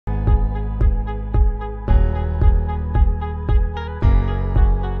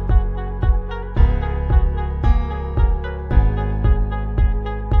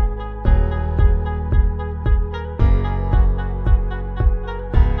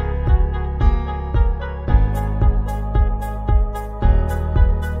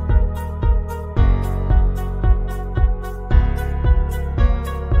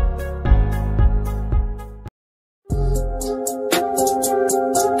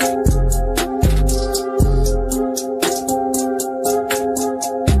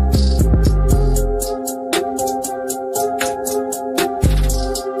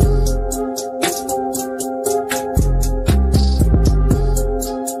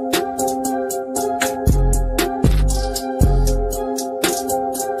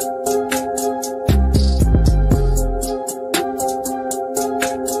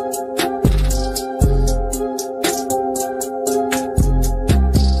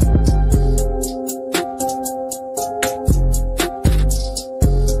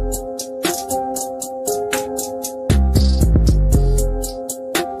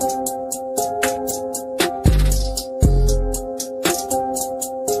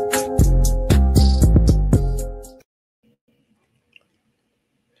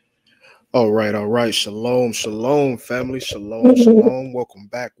All right, all right. Shalom, shalom, family. Shalom, shalom. Welcome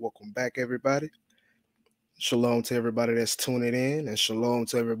back, everybody. Shalom to everybody that's tuning in, and shalom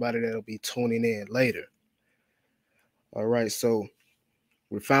to everybody that'll be tuning in later. All right, so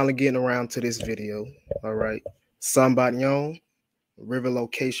we're finally getting around to this video. All right, Sambation, river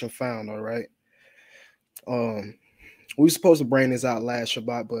location found. All right. We were supposed to bring this out last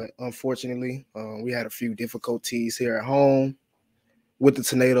Shabbat, but unfortunately, we had a few difficulties here at home with the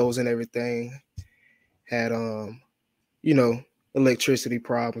tornadoes and everything. Had you know, electricity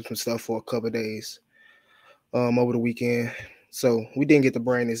problems and stuff for a couple of days over the weekend. So we didn't get to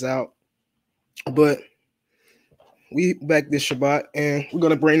bring this out. But we back this Shabbat and we're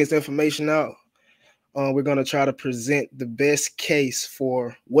gonna bring this information out. We're gonna try to present the best case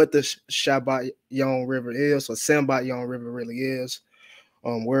for what the Shabbat River is, or Sambation River really is,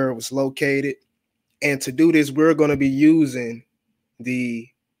 where it was located. And to do this, we're gonna be using the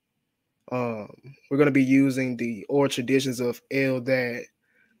oral traditions of Eldad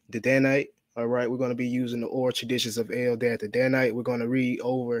the Danite. All right, we're going to be using the oral traditions of Eldad the Danite. We're going to read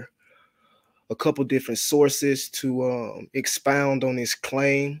over a couple different sources to expound on this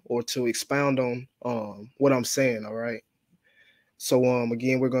claim, or to expound on what I'm saying. All right. So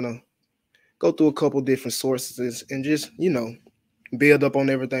again, we're going to go through a couple different sources and just, build up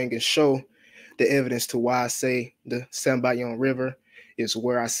on everything and show the evidence to why I say the Sambation River is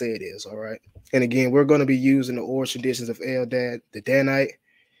where I say it is. All right. And again, we're going to be using the oral traditions of Eldad the Danite.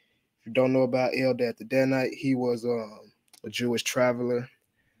 If you don't know about Eldad the Danite, he was a Jewish traveler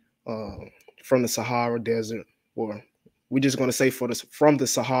from the Sahara Desert, or we're just going to say from the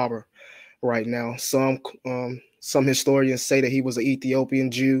Sahara right now. Some historians say that he was an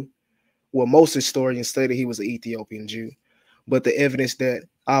Ethiopian Jew. Well, most historians say that he was an Ethiopian Jew. But the evidence that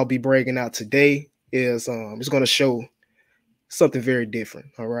I'll be bringing out today is it's going to show something very different.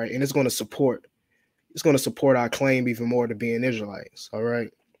 All right. And it's going to support our claim even more to being Israelites. All right.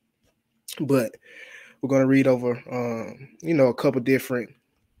 But we're going to read over, a couple different,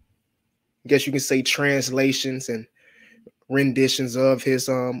 I guess you can say, translations and renditions of his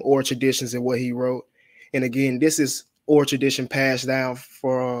oral traditions and what he wrote. And again, this is oral tradition passed down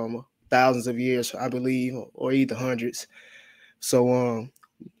for thousands of years, I believe, or either hundreds. So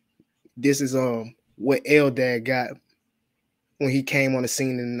this is what Eldad got when he came on the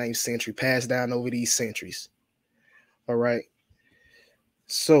scene in the 9th century, passed down over these centuries. All right.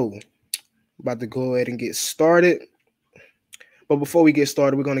 So about to go ahead and get started. But before we get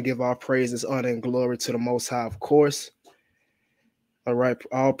started, we're going to give our praises, honor, and glory to the Most High, of course. All right.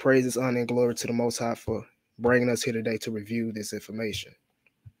 All praises, honor, and glory to the Most High for bringing us here today to review this information.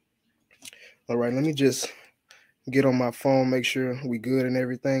 All right. Let me just get on my phone, make sure we good and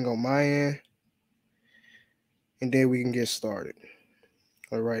everything on my end. And then we can get started.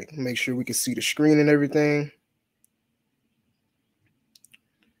 All right. Make sure we can see the screen and everything.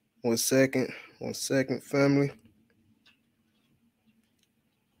 One second, family.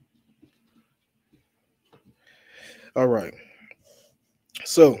 All right.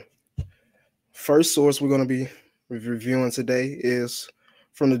 So, first source we're going to be reviewing today is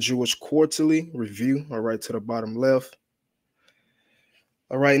from the Jewish Quarterly Review. All right, to the bottom left.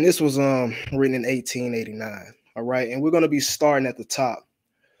 All right, and this was written in 1889. All right, and we're going to be starting at the top,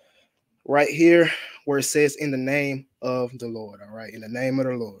 right here where it says, "In the name of the Lord." All right, in the name of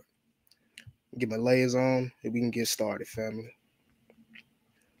the Lord. Get my layers on and we can get started, family.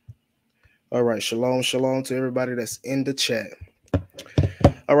 All right, shalom to everybody that's in the chat.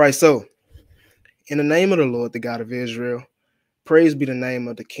 All right, so in the name of the Lord, the God of Israel, praise be the name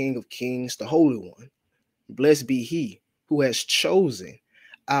of the King of Kings, the Holy One. Blessed be he who has chosen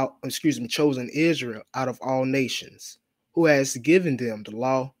Israel out of all nations, who has given them the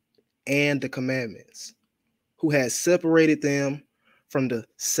law and the commandments, who has separated them from the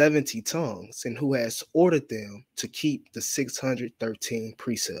 70 tongues, and who has ordered them to keep the 613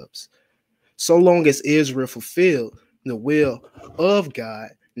 precepts. So long as Israel fulfilled the will of God,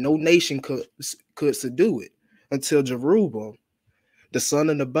 no nation could subdue it, until Jeroboam, the son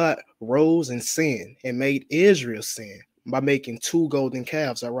of Nebat, rose and sinned and made Israel sin by making 2 golden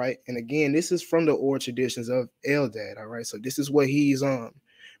calves. All right. And again, this is from the oral traditions of Eldad. All right. So this is what he's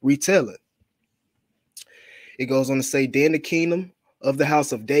retelling. It goes on to say, "Then the kingdom of the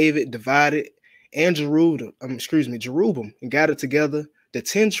house of David divided, and Jeroboam gathered together the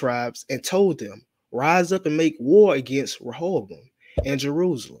 10 tribes and told them, rise up and make war against Rehoboam and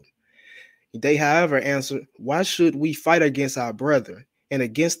Jerusalem. They, however, answered, why should we fight against our brethren and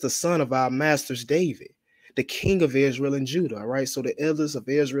against the son of our masters David, the king of Israel and Judah?" All right. So the elders of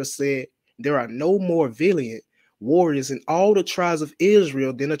Israel said, there are no more valiant warriors in all the tribes of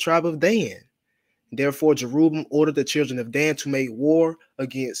Israel than the tribe of Dan. Therefore, Jeroboam ordered the children of Dan to make war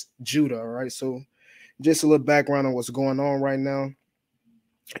against Judah. All right, so just a little background on what's going on right now.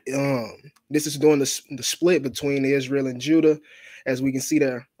 This is during the split between Israel and Judah, as we can see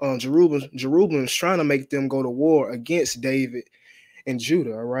there. Jeroboam is trying to make them go to war against David and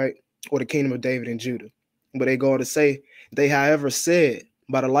Judah, all right, or the kingdom of David and Judah. But they go on to say, they, however, said,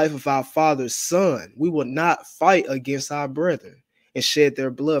 by the life of our father's son, we will not fight against our brethren and shed their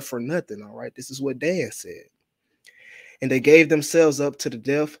blood for nothing, all right? This is what Dan said. And they gave themselves up to the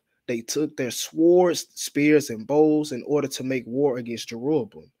death. They took their swords, spears, and bows in order to make war against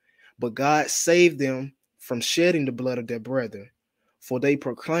Jeroboam. But God saved them from shedding the blood of their brethren, for they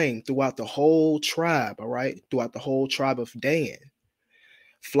proclaimed throughout the whole tribe, all right, throughout the whole tribe of Dan,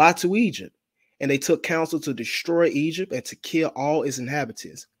 fly to Egypt. And they took counsel to destroy Egypt and to kill all its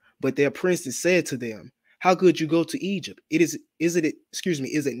inhabitants. But their princes said to them, how could you go to Egypt? Is it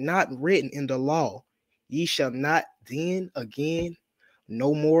not written in the law, ye shall not then again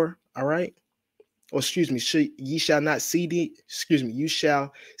no more, all right? Or ye shall not see you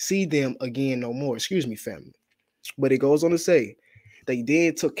shall see them again no more. Family. But it goes on to say, they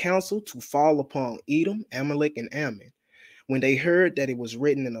then took counsel to fall upon Edom, Amalek, and Ammon. When they heard that it was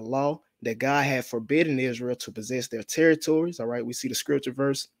written in the law that God had forbidden Israel to possess their territories, all right, we see the scripture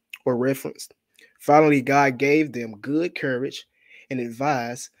verse or reference. Finally, God gave them good courage and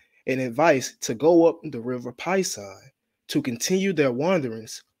advice to go up the river Pison, to continue their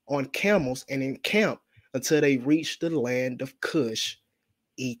wanderings on camels and encamp until they reached the land of Cush,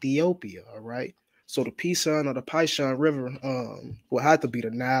 Ethiopia. All right. So the Pison or the Pison River will have to be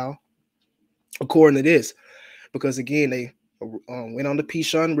the Nile, according to this, because again, they went on the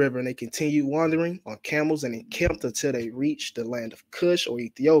Pison River and they continued wandering on camels and encamped until they reached the land of Cush or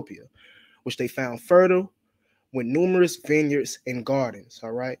Ethiopia, which they found fertile with numerous vineyards and gardens.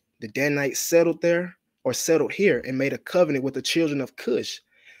 All right. The Danites settled here and made a covenant with the children of Cush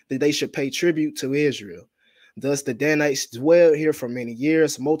that they should pay tribute to Israel. Thus the Danites dwelled here for many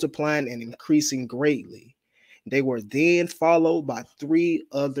years, multiplying and increasing greatly. They were then followed by 3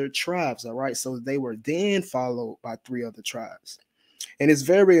 other tribes. All right. So they were then followed by 3 other tribes. And it's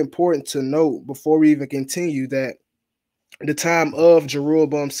very important to note before we even continue that the time of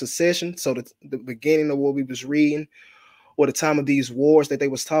Jeroboam's succession, so the beginning of what we was reading, or the time of these wars that they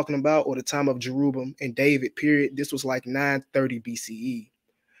was talking about, or the time of Jeroboam and David period, this was like 930 BCE.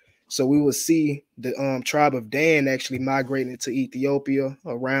 So we will see the tribe of Dan actually migrating to Ethiopia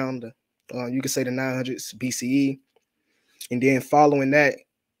around you could say the 900s BCE. And then following that,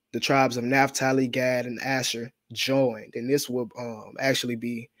 the tribes of Naphtali, Gad, and Asher joined. And this will actually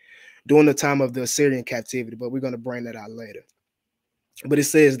be during the time of the Assyrian captivity, but we're going to bring that out later. But it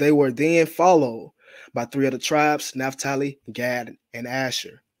says they were then followed by 3 other tribes, Naphtali, Gad, and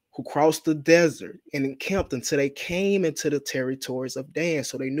Asher, who crossed the desert and encamped until they came into the territories of Dan.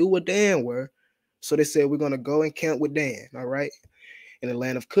 So they knew what Dan were. So they said, we're going to go and camp with Dan, all right, in the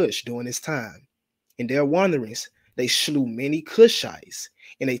land of Cush during this time. In their wanderings, they slew many Cushites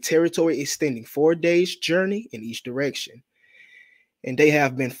in a territory extending 4 days' journey in each direction. And they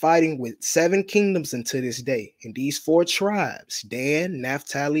have been fighting with 7 kingdoms until this day. And these 4 tribes, Dan,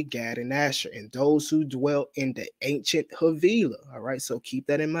 Naphtali, Gad, and Asher, and those who dwell in the ancient Havilah. All right, so keep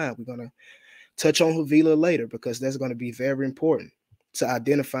that in mind. We're going to touch on Havilah later because that's going to be very important to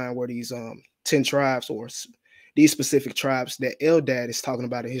identifying where these 10 tribes or these specific tribes that Eldad is talking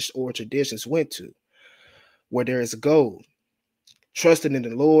about in his oral traditions went to, where there is gold, trusting in the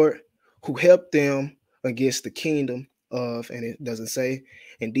Lord who helped them against the kingdom of, and it doesn't say,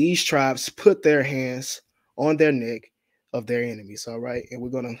 and these tribes put their hands on their neck of their enemies. All right, and we're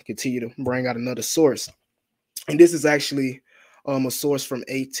going to continue to bring out another source, and this is actually a source from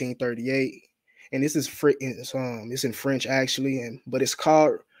 1838, and this is it's in French actually, but it's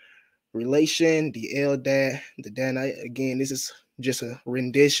called Relation de Eldad de Danite. Again, this is just a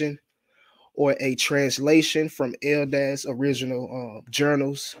rendition or a translation from Eldad's original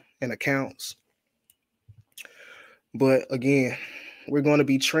journals and accounts. But again, we're going to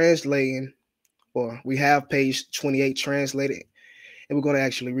be translating, or we have page 28 translated, and we're going to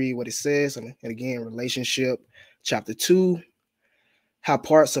actually read what it says. And again, relationship, chapter 2, how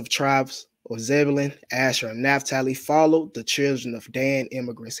parts of tribes of Zebulun, Asher, and Naphtali followed the children of Dan,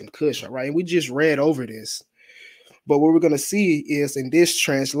 immigrants in Cush. All right, and we just read over this. But what we're going to see is in this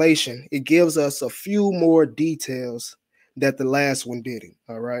translation, it gives us a few more details that the last one didn't.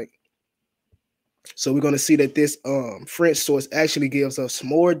 All right. So we're going to see that this French source actually gives us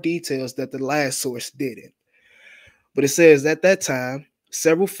more details that the last source didn't. But it says at that time,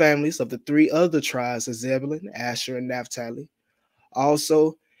 Several families of the three other tribes of Zebulun, Asher, and Naphtali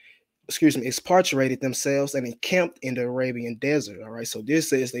also, expatriated themselves and encamped in the Arabian desert. All right, so this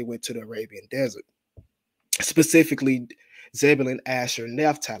says they went to the Arabian desert, specifically Zebulun, Asher, and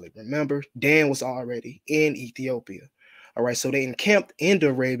Naphtali. Remember, Dan was already in Ethiopia. All right, so they encamped in the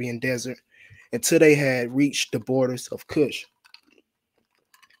Arabian desert until they had reached the borders of Cush.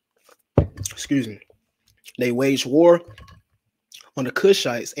 Excuse me. They waged war on the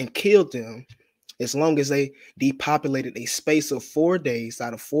Cushites and killed them as long as they depopulated a space of 4 days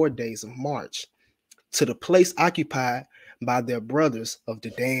out of 4 days of march to the place occupied by their brothers of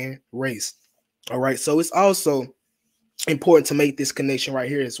the Dan race. All right, so it's also important to make this connection right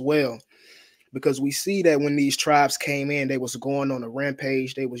here as well, because we see that when these tribes came in, they was going on a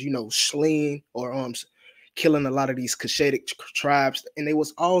rampage. They was, slaying or killing a lot of these Cushitic tribes, and they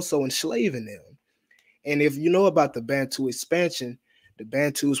was also enslaving them. And if you know about the Bantu expansion, the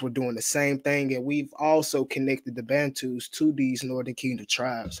Bantus were doing the same thing, and we've also connected the Bantus to these Northern Kingdom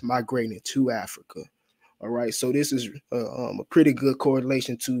tribes migrating to Africa. All right, so this is a pretty good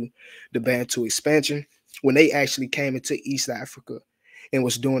correlation to the Bantu expansion when they actually came into East Africa and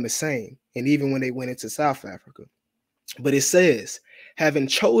was doing the same, and even when they went into South Africa. But it says, having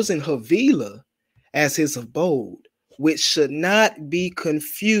chosen Havilah as his abode, which should not be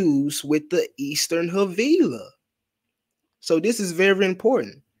confused with the Eastern Havilah. So this is very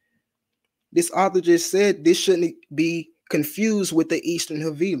important. This author just said this shouldn't be confused with the Eastern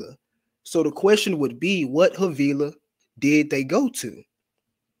Havilah. So the question would be, what Havilah did they go to?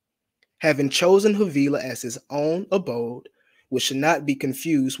 Having chosen Havilah as his own abode, which should not be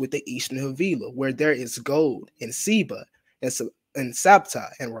confused with the Eastern Havilah, where there is gold and Seba and Sabta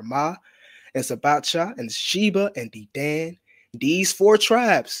and Ramah and Sabatcha and Sheba and Dedan. These 4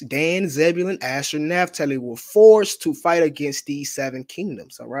 tribes, Dan, Zebulun, Asher, Naphtali, were forced to fight against these 7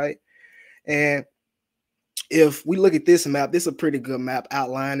 kingdoms. All right. And if we look at this map, this is a pretty good map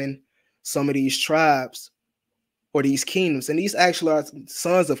outlining some of these tribes or these kingdoms. And these actually are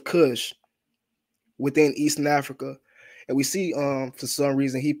sons of Cush within Eastern Africa. And we see for some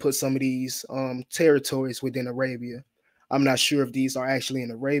reason he put some of these territories within Arabia. I'm not sure if these are actually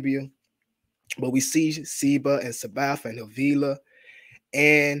in Arabia, but we see Seba and Sabath and Havilah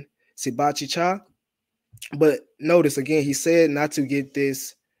and Sibachicha. But notice again, he said not to get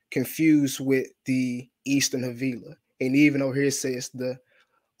this confused with the Eastern Havilah. And even over here it says the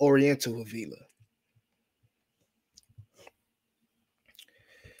Oriental Havilah.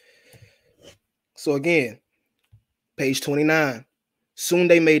 So again, page 29. Soon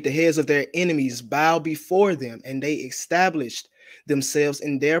they made the heads of their enemies bow before them, and they established themselves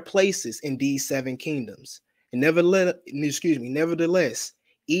in their places in these 7 kingdoms. And nevertheless,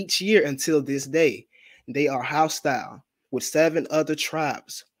 each year until this day, they are hostile with 7 other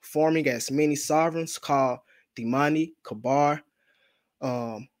tribes, forming as many sovereigns called Dimani, Kabar,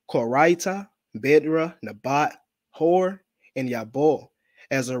 Koraita, Bedra, Nabat, Hor, and Yabol.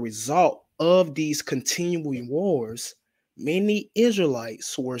 As a result of these continuing wars, many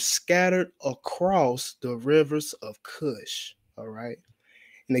Israelites were scattered across the rivers of Cush. All right.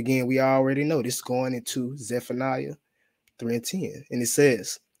 And again, we already know this going into Zephaniah 3:10. And it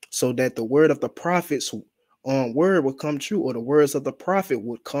says, so that the word of the prophets word would come true, or the words of the prophet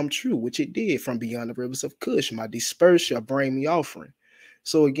would come true, which it did. From beyond the rivers of Cush, my dispersed shall bring me offering.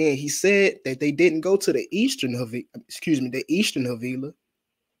 So again, he said that they didn't go to the Eastern Havilah.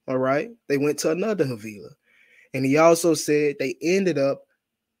 All right. They went to another Havilah. And he also said they ended up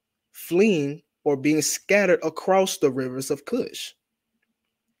fleeing or being scattered across the rivers of Cush,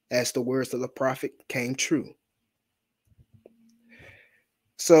 as the words of the prophet came true.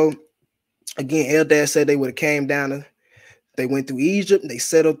 So again, Eldad said they would have came down, they went through Egypt, they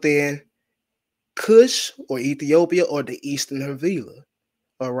settled there in Cush or Ethiopia or the Eastern Havilah.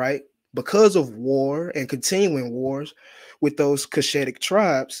 All right. Because of war and continuing wars with those Cushitic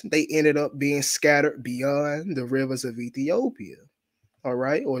tribes, they ended up being scattered beyond the rivers of Ethiopia. All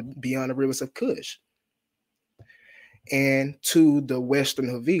right. Or beyond the rivers of Cush and to the Western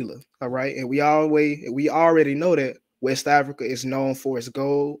Havilah. All right. And we already know that West Africa is known for its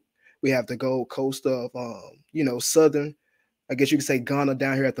gold. We have the Gold Coast of, southern, I guess you could say Ghana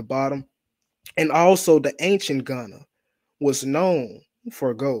down here at the bottom. And also the ancient Ghana was known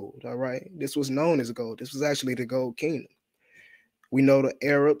for gold. All right. This was known as gold. This was actually the Gold Kingdom. We know the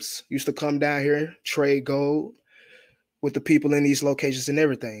Arabs used to come down here, trade gold with the people in these locations and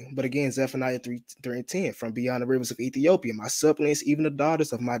everything. But again, Zephaniah 3:10, from beyond the rivers of Ethiopia, my suppliants, even the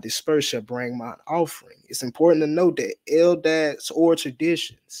daughters of my dispersed, shall bring my offering. It's important to note that Eldad's oral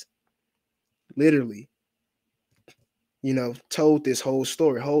traditions literally told this whole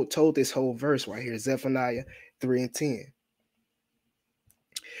story, told this whole verse right here, Zephaniah 3 and 10.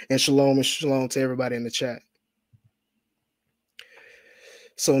 And shalom to everybody in the chat.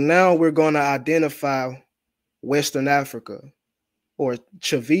 So now we're going to identify Western Africa, or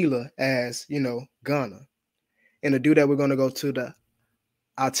Tudela, as, Ghana. And to do that, we're going to go to the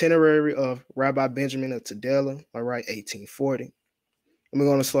itinerary of Rabbi Benjamin of Tudela, all right, 1840. And we're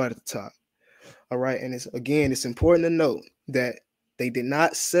going to start at the top. All right, and it's important to note that they did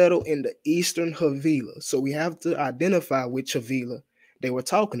not settle in the Eastern Havila. So we have to identify which Havila they were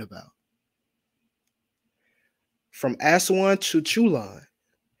talking about. From Aswan to Chulon,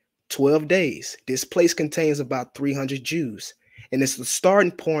 12 days. This place contains about 300 Jews, and it's the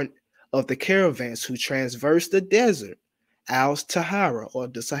starting point of the caravans who traverse the desert, Al-Tahara, or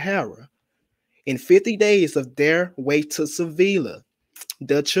the Sahara, in 50 days of their way to Sevilla,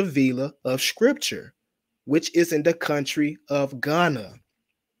 the Tudela of Scripture, which is in the country of Ghana.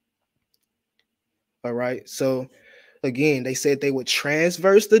 All right, so again, they said they would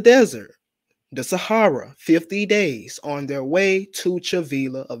transverse the desert, the Sahara, 50 days on their way to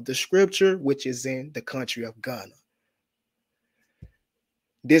Tudela of the Scripture, which is in the country of Ghana.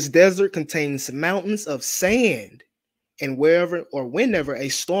 This desert contains mountains of sand, and wherever or whenever a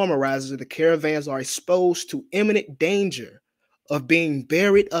storm arises, the caravans are exposed to imminent danger of being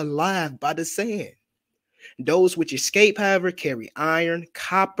buried alive by the sand. Those which escape, however, carry iron,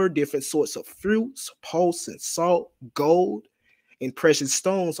 copper, different sorts of fruits, pulse and salt, gold, and precious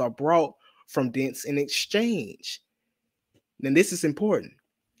stones are brought from thence in exchange. Now, this is important.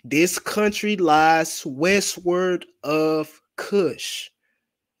 This country lies westward of Cush.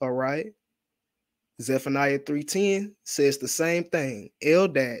 All right. Zephaniah 3:10 says the same thing.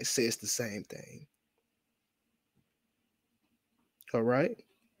 Eldad says the same thing. All right.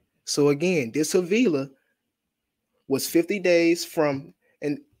 So again, this Havila was 50 days from,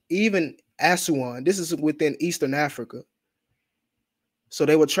 and even Aswan, this is within Eastern Africa. So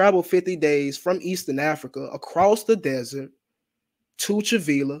they would travel 50 days from Eastern Africa across the desert to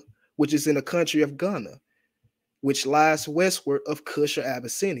Tudela, which is in the country of Ghana, which lies westward of Cush or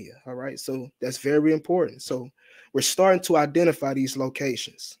Abyssinia. All right, so that's very important. So we're starting to identify these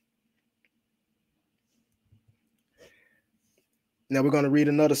locations. Now we're going to read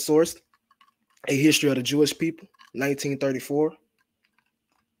another source, A History of the Jewish People, 1934.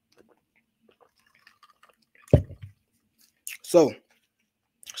 So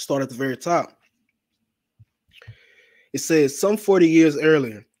start at the very top. It says, some 40 years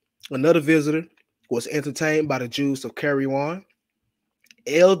earlier, another visitor was entertained by the Jews of Kairouan.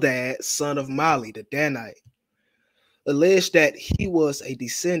 Eldad, son of Mali, the Danite, alleged that he was a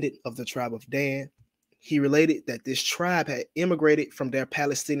descendant of the tribe of Dan. He related that this tribe had immigrated from their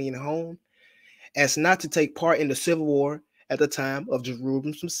Palestinian home as not to take part in the civil war at the time of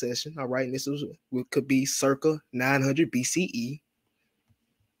Jerusalem's secession. All right, and this could be circa 900 BCE.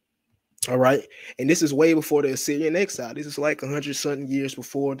 All right, and this is way before the Assyrian exile. This is like 100-something years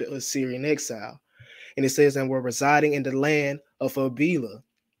before the Assyrian exile. And it says, and were residing in the land of Havila,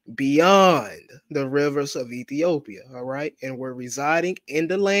 beyond the rivers of Ethiopia. All right, and were residing in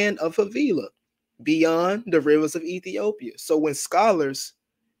the land of Havila, beyond the rivers of Ethiopia. So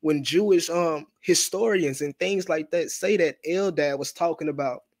when Jewish historians and things like that say that Eldad was talking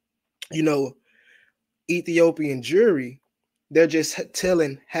about, Ethiopian Jewry, they're just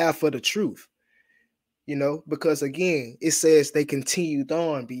telling half of the truth, because again, it says they continued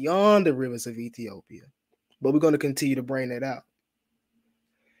on beyond the rivers of Ethiopia. But we're going to continue to bring that out.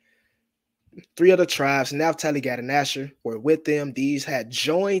 3 other tribes, Naphtali, Gad, and Asher, were with them. These had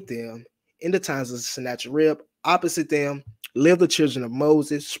joined them in the times of Sennacherib. Opposite them lived the children of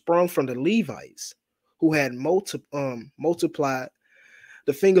Moses, sprung from the Levites, who had multiplied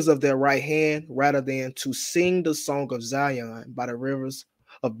the fingers of their right hand rather than to sing the song of Zion by the rivers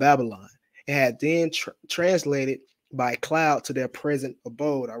of Babylon, and had then translated by cloud to their present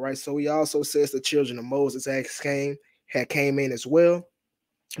abode. All right, so he also says the children of Moses had came in as well.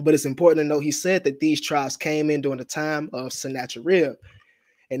 But it's important to know he said that these tribes came in during the time of Sennacherib,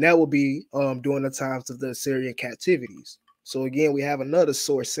 and that will be during the times of the Assyrian captivities. So again, we have another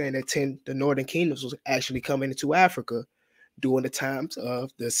source saying that the northern kingdoms was actually coming into Africa during the times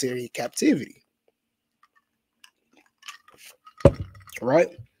of the Assyrian captivity. Right?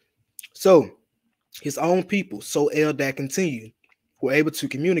 So his own people, so Eldad continued, were able to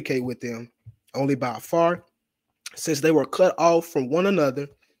communicate with them only by far, since they were cut off from one another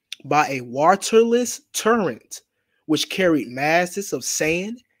by a waterless torrent, which carried masses of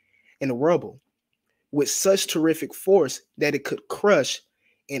sand and rubble with such terrific force that it could crush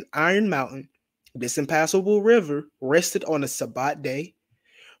an iron mountain This impassable river rested on a Sabbath day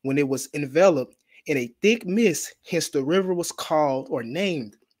when it was enveloped in a thick mist. Hence, the river was called or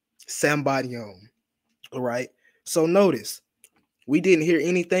named Sambation. All right. So notice, we didn't hear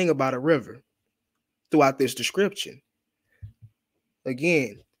anything about a river throughout this description.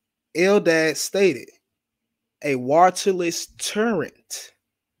 Again, Eldad stated a waterless torrent,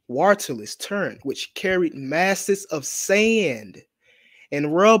 which carried masses of sand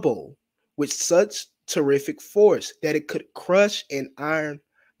and rubble with such terrific force that it could crush an iron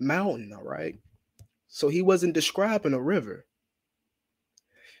mountain. All right. So he wasn't describing a river.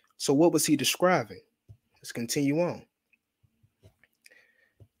 So what was he describing? Let's continue on.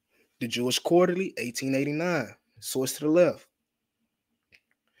 The Jewish Quarterly, 1889. Source to the left.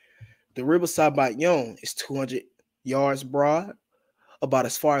 The river Sambation is 200 yards broad, about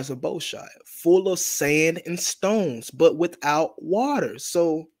as far as a bow shot, full of sand and stones, but without water.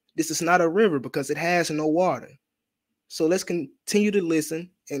 So this is not a river because it has no water. So let's continue to listen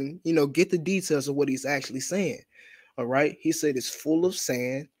and, get the details of what he's actually saying. All right. He said it's full of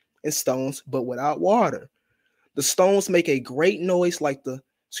sand and stones, but without water. The stones make a great noise like the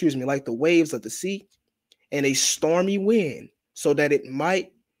waves of the sea and a stormy wind, so that it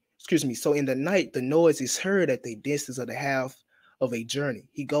might, so in the night, the noise is heard at the distance of the half of a journey.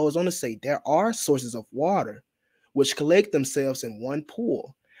 He goes on to say there are sources of water which collect themselves in one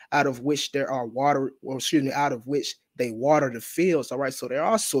pool, out of which they water the fields. All right, so there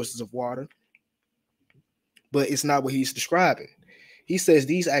are sources of water, but it's not what he's describing. He says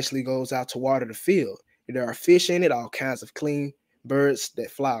these actually goes out to water the field. There are fish in it, all kinds of clean birds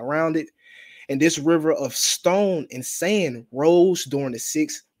that fly around it. And this river of stone and sand rose during the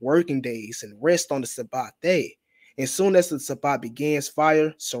 6 working days and rest on the Sabbath day. And soon as the Sabbath begins,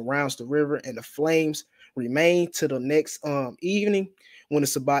 fire surrounds the river, and the flames remain till the next evening when the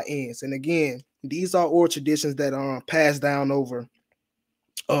Sabbath ends. And again, these are oral traditions that are passed down over,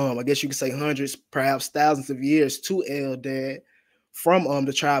 I guess you could say hundreds, perhaps thousands of years to Eldad from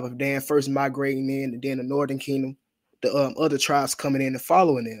the tribe of Dan, first migrating in, and then the northern kingdom, the other tribes coming in and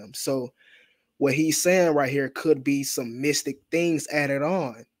following them. So what he's saying right here could be some mystic things added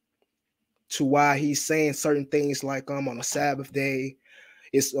on to why he's saying certain things like on a Sabbath day,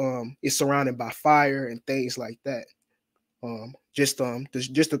 it's surrounded by fire and things like that. Just to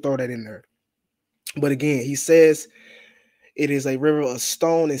throw that in there. But again, he says it is a river of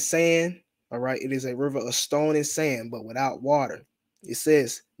stone and sand. All right, it is a river of stone and sand, but without water. It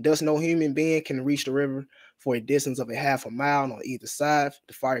says, thus no human being can reach the river for a distance of a half a mile on either side.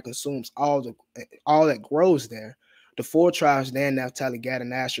 The fire consumes all that grows there. The 4 tribes, Dan, Naphtali, Gad,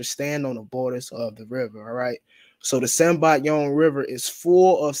 and Asher, stand on the borders of the river. All right. So the Sambation River is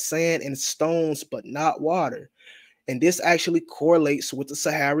full of sand and stones, but not water. And this actually correlates with the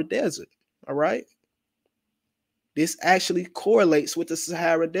Sahara Desert. All right. This actually correlates with the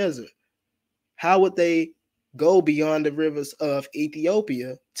Sahara Desert. How would they go beyond the rivers of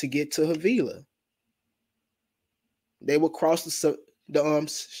Ethiopia to get to Havilah? They would cross the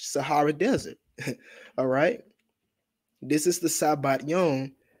Sahara Desert. All right. This is the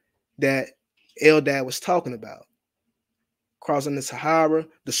Sambation that Eldad was talking about. Crossing the Sahara,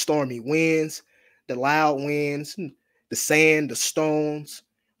 the stormy winds, the loud winds, the sand, the stones.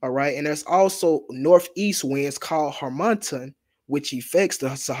 All right. And there's also northeast winds called Harmattan, which affects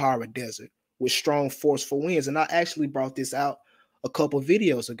the Sahara Desert with strong, forceful winds. And I actually brought this out a couple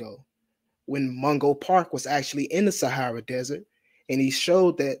videos ago when Mungo Park was actually in the Sahara Desert, and he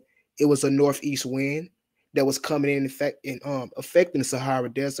showed that it was a northeast wind that was coming in affecting the Sahara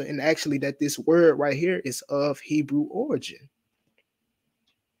Desert, and actually that this word right here is of Hebrew origin,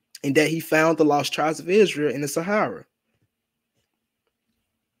 and that he found the lost tribes of Israel in the Sahara.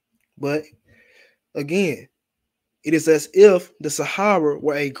 But again, it is as if the Sahara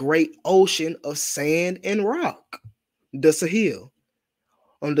were a great ocean of sand and rock, the Sahel.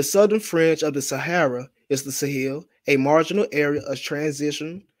 On the southern fringe of the Sahara is the Sahel, a marginal area of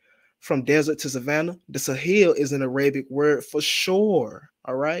transition from desert to savanna. The Sahel is an Arabic word for shore.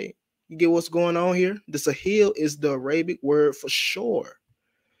 All right. You get what's going on here? The Sahel is the Arabic word for shore.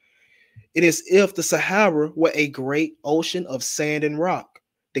 It is if the Sahara were a great ocean of sand and rock.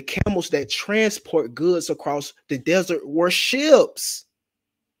 The camels that transport goods across the desert were ships.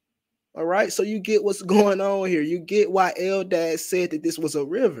 All right. So you get what's going on here. You get why Eldad said that this was a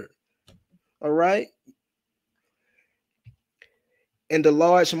river. All right. And the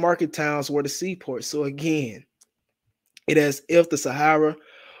large market towns were the seaports. So again, it is if the Sahara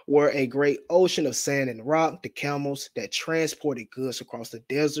were a great ocean of sand and rock. The camels that transported goods across the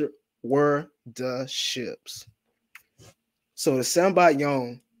desert were the ships. So the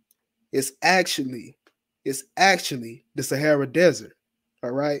Sambation It's actually the Sahara Desert.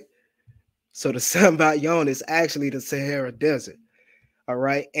 All right. So the Sambation is actually the Sahara Desert. All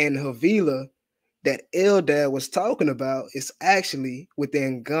right. And Havila that Eldad was talking about is actually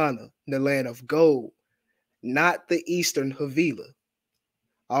within Ghana, the land of gold, not the eastern Havila.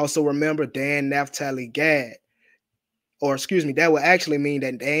 Also remember Dan, Naphtali, Gad, or excuse me, that would actually mean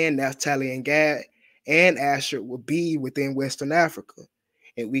that Dan, Naphtali, and Gad and Asher would be within Western Africa.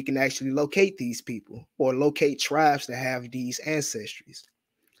 And we can actually locate these people or locate tribes that have these ancestries.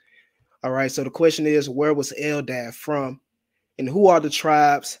 All right, so the question is, where was Eldad from, and who are the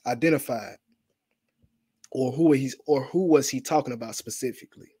tribes identified, or who was he talking about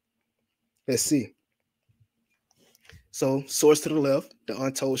specifically? Let's see. So, source to the left, the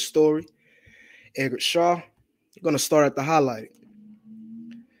untold story, Edgar Shaw. I'm going to start at the highlighting.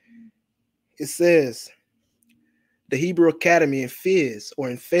 It says, the Hebrew Academy in Fez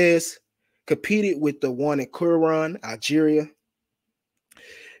competed with the one in Quran, Algeria.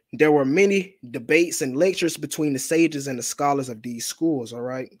 There were many debates and lectures between the sages and the scholars of these schools, all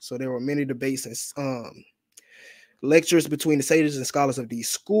right? So there were many debates and lectures between the sages and scholars of these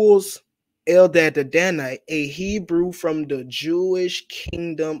schools. Eldad the Danite, a Hebrew from the Jewish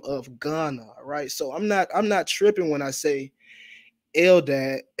kingdom of Ghana, all right? So I'm not tripping when I say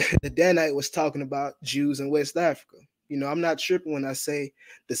Eldad the Danite was talking about Jews in West Africa. You know, I'm not tripping when I say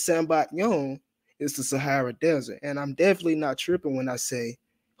the Sambation is the Sahara Desert, and I'm definitely not tripping when I say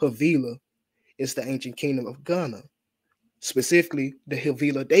Havila is the ancient kingdom of Ghana, specifically the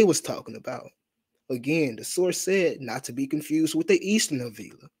Havila they was talking about. Again, the source said not to be confused with the Eastern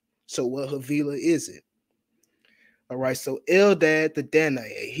Havila. So what Havila is it? All right, so Eldad the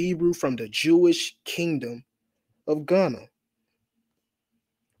Danite, a Hebrew from the Jewish kingdom of Ghana.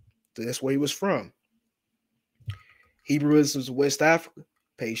 So that's where he was from. Hebrewisim is West Africa,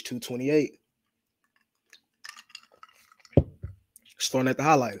 page 228. Starting at the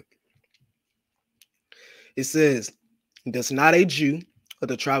highlighter. It says, does not a Jew of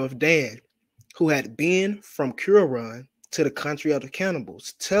the tribe of Dan, who had been from Quran to the country of the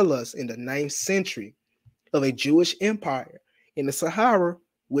cannibals, tell us in the 9th century of a Jewish empire in the Sahara,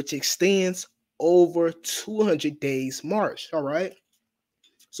 which extends over 200 days march? All right.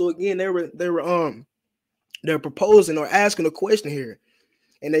 So again, they're proposing or asking a question here,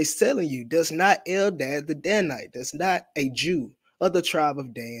 and they're telling you, does not Eldad the Danite, does not a Jew of the tribe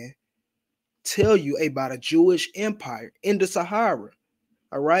of Dan tell you about a Jewish empire in the Sahara,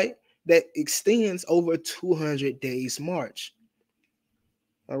 all right, that extends over 200 days march?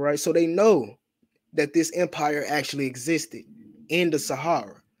 All right, so they know that this empire actually existed in the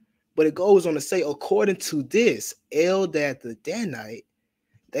Sahara. But it goes on to say, according to this, Eldad the Danite,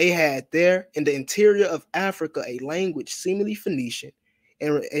 they had there in the interior of Africa a language seemingly Phoenician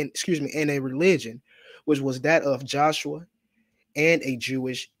and a religion which was that of Joshua and a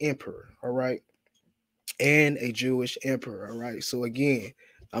Jewish emperor. All right. And a Jewish emperor. All right. So again,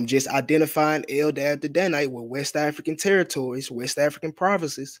 I'm just identifying Eldad the Danite with West African territories, West African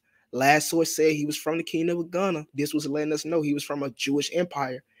provinces. Last source said he was from the kingdom of Ghana. This was letting us know he was from a Jewish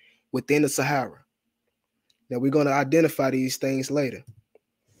empire within the Sahara. Now we're going to identify these things later.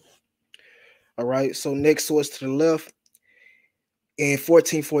 All right, so next source to the left, in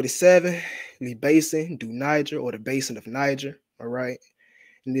 1447, the Bassin du Niger, or the Basin of Niger. All right,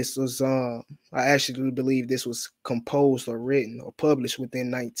 and this was I actually believe this was composed or written or published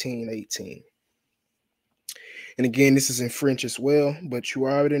within 1918. And again, this is in French as well, but you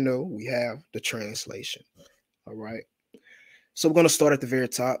already know we have the translation. All right, so we're going to start at the very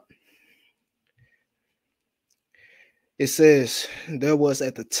top. It says, there was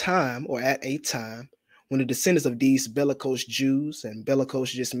at a time when the descendants of these bellicose Jews, and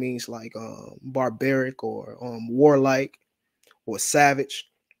bellicose just means like barbaric or warlike or savage.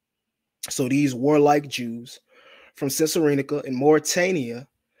 So these warlike Jews from Caesarea in Mauritania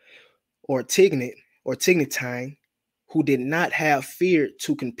or Tignitine, who did not have feared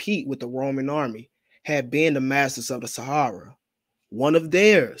to compete with the Roman army, had been the masters of the Sahara. One of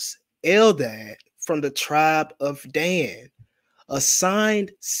theirs, Eldad, from the tribe of Dan,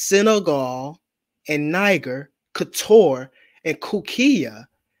 assigned Senegal and Niger, Qatar, and Kukia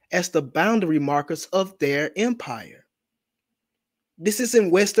as the boundary markers of their empire. This is in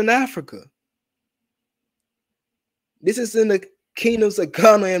Western Africa. This is in the kingdoms of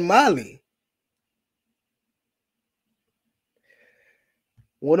Ghana and Mali.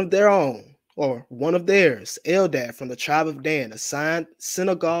 One of their own, or one of theirs, Eldad from the tribe of Dan, assigned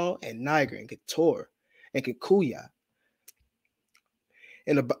Senegal and Niger and Qatar and Kukia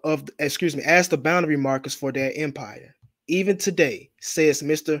as the boundary markers for their empire. Even today, says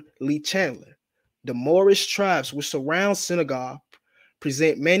Mr. Lee Chandler, the Moorish tribes which surround Senegal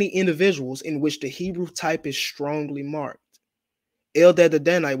present many individuals in which the Hebrew type is strongly marked. Eldad the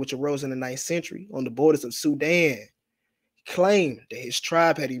Danite, which arose in the 9th century on the borders of Sudan, claimed that his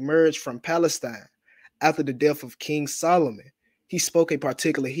tribe had emerged from Palestine after the death of King Solomon. He spoke a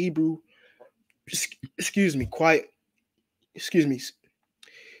particular Hebrew, he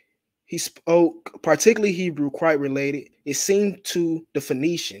spoke particularly Hebrew quite related, it seemed, to the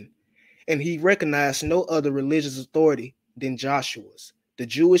Phoenician, and he recognized no other religious authority than Joshua's. The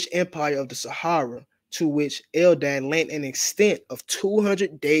Jewish empire of the Sahara, to which Eldad lent an extent of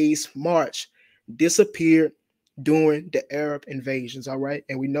 200 days' march, disappeared during the Arab invasions. All right,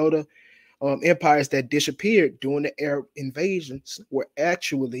 and we know the empires that disappeared during the Arab invasions were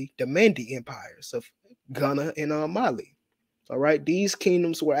actually the Mandi empires of Ghana and Mali. All right, these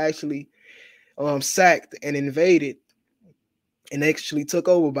kingdoms were actually sacked and invaded and actually took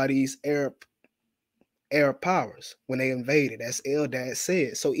over by these Arab powers when they invaded, as Eldad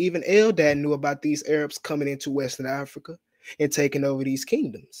said. So even Eldad knew about these Arabs coming into Western Africa and taking over these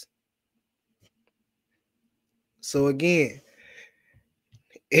kingdoms. So again,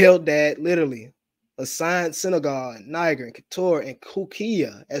 Eldad literally assigned Senegal, Niger, and Ketor, and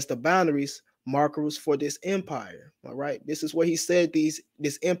Kukia as the boundaries markers for this empire. All right, this is where he said this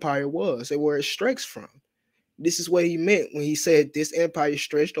empire was and where it stretched from. This is what he meant when he said this empire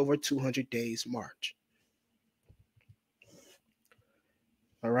stretched over 200 days march.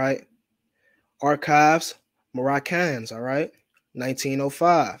 All right, Archives Moroccans. All right,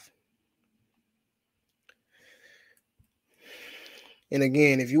 1905. And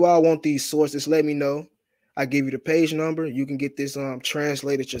again, if you all want these sources, let me know. I give you the page number. You can get this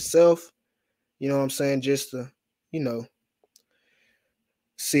translated yourself. You know what I'm saying? Just to,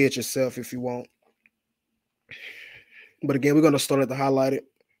 see it yourself if you want. But again, we're going to start at the highlighted.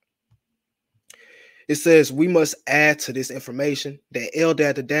 It says, we must add to this information that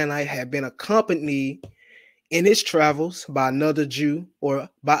Eldad the Danite had been accompanied in his travels by another Jew, or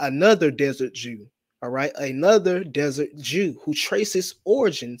by another desert Jew. All right, another desert Jew who traces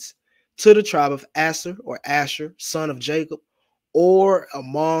origins to the tribe of Asher, or Asher, son of Jacob, or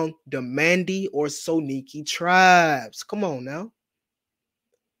among the Mandi or Soniki tribes. Come on now.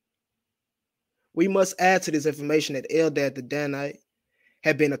 We must add to this information that Eldad the Danite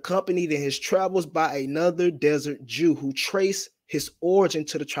had been accompanied in his travels by another desert Jew who traced his origin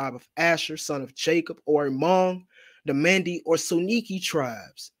to the tribe of Asher, son of Jacob, or among the Mandi or Soniki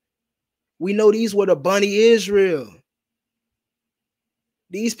tribes. We know these were the Bani Israel.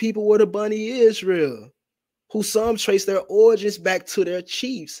 These people were the Bani Israel, who some trace their origins back to their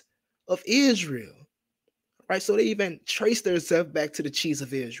chiefs of Israel. Right? So they even trace themselves back to the chiefs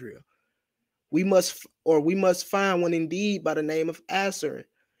of Israel. We must find one indeed by the name of Asher.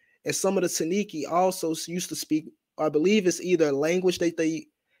 And some of the Soniki also used to speak, I believe it's either a language that they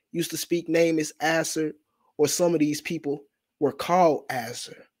used to speak, name is Asher, or some of these people were called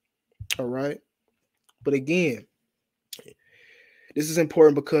Asher. All right. But again, this is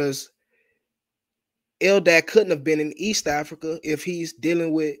important because Eldad couldn't have been in East Africa if he's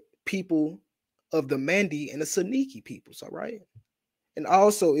dealing with people of the Mandi and the Soniki peoples. All right. And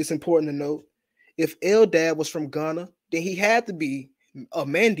also, it's important to note, if Eldad was from Ghana, then he had to be a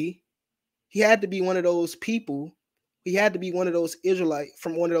Mandi. He had to be one of those people. He had to be one of those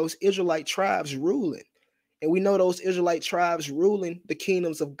Israelite tribes ruling. And we know those Israelite tribes ruling the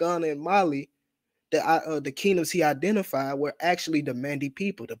kingdoms of Ghana and Mali, the kingdoms he identified were actually the Mandi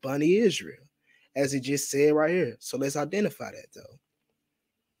people, the Bani Israel, as it just said right here. So let's identify that, though.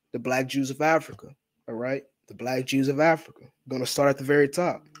 The Black Jews of Africa. All right. The Black Jews of Africa. I'm going to start at the very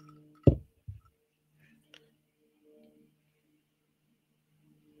top.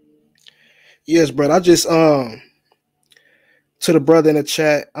 Yes, brother. I just to the brother in the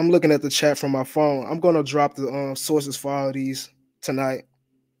chat. I'm looking at the chat from my phone. I'm gonna drop the sources for all of these tonight.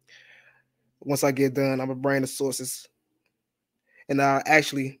 Once I get done, I'm gonna bring the sources, and I'll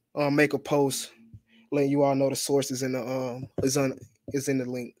actually make a post letting you all know the sources in the is in the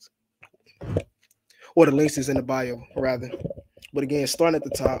links, or the links is in the bio rather. But again, starting at the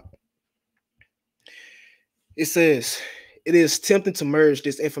top, it says it is tempting to merge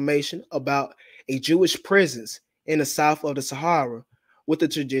this information about a Jewish presence in the south of the Sahara with the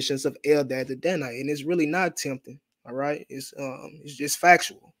traditions of Eldad the Danite, and it's really not tempting. All right, it's just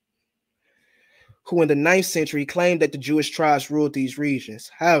factual. Who in the 9th century claimed that the Jewish tribes ruled these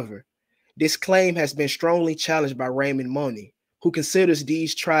regions. However, this claim has been strongly challenged by Raymond Money, who considers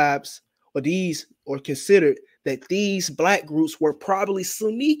these tribes or considered that these black groups were probably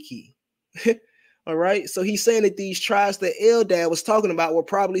Sunniki. All right. So he's saying that these tribes that Eldad was talking about were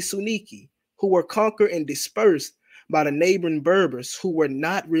probably Suniki, who were conquered and dispersed by the neighboring Berbers, who were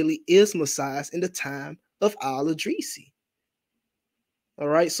not really Islamicized in the time of Al-Idrisi. All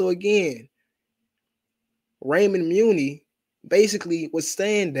right. So again, Raymond Muni basically was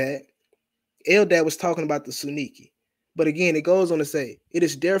saying that Eldad was talking about the Suniki. But again, it goes on to say, it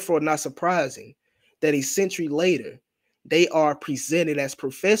is therefore not surprising that a century later, they are presented as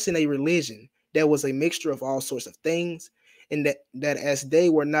professing a religion that was a mixture of all sorts of things, and that as they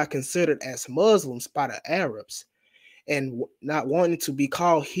were not considered as Muslims by the Arabs, and not wanting to be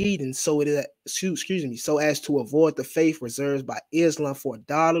called heathens, so so as to avoid the faith reserved by Islam for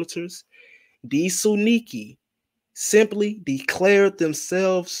idolaters, these Sunniki simply declared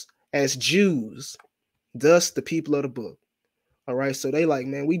themselves as Jews, thus the people of the book. All right, so they like,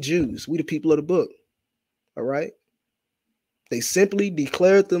 man, we Jews, we the people of the book. All right, they simply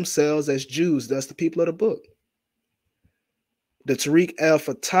declared themselves as Jews, thus the people of the book. The Tariq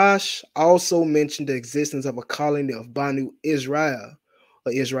al-Fatash also mentioned the existence of a colony of Banu Israel,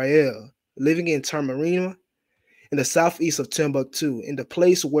 or Israel, living in Tamarima in the southeast of Timbuktu, in the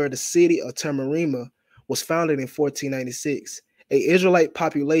place where the city of Tamarima was founded in 1496. An Israelite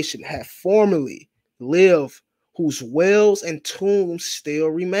population had formerly lived whose wells and tombs still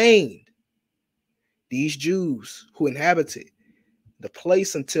remained. These Jews who inhabited the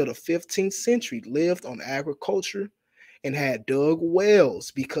place until the 15th century lived on agriculture and had dug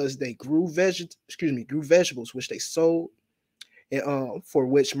wells because they grew vegetables which they sold, and for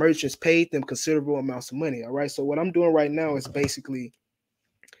which merchants paid them considerable amounts of money. All right. So what I'm doing right now is basically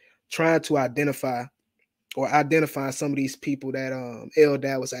trying to identify some of these people that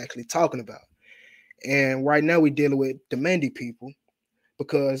Eldad was actually talking about. And right now we're dealing with the Mende people,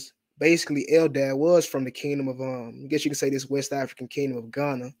 because basically Eldad was from the kingdom of I guess you can say this West African kingdom of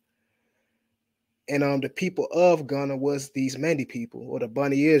Ghana. And the people of Ghana was these Mende people, or the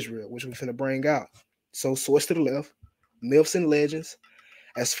Bani Israel, which we're finna bring out. So source to the left, myths and legends,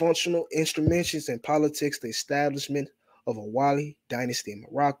 as functional instruments in politics, the establishment of a Wali dynasty in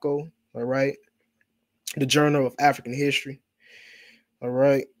Morocco. All right. The Journal of African History. All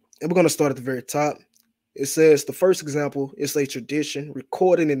right. And we're going to start at the very top. It says the first example is a tradition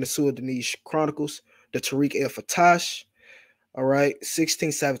recorded in the Sudanese Chronicles, the Tariq el-Fatash. All right. 16th,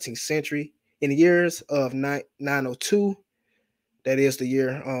 17th century. In the years of 902, that is the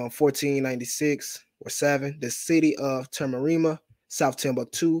year 1496 or 7, the city of Tamarima, South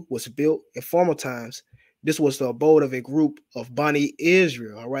Timbuktu, was built. In former times, this was the abode of a group of Bani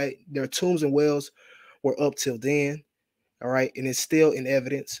Israel. All right. Their tombs and wells were up till then. All right. And it's still in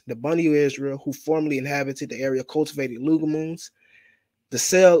evidence. The Bani Israel, who formerly inhabited the area, cultivated legumes, the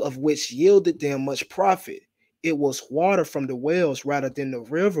sale of which yielded them much profit. It was water from the wells rather than the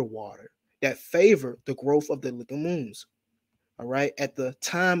river water that favored the growth of the legumes. All right. At the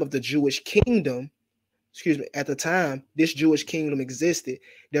time of the Jewish kingdom, at the time this Jewish kingdom existed,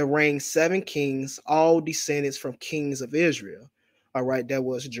 there reigned 7 kings, all descendants from kings of Israel. All right. That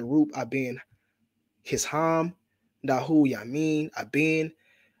was Jerub Abin Hisham, Nahu Yamin Abin,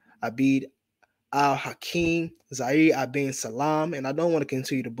 Abid al-Hakim, Zaire Abin Salam. And I don't want to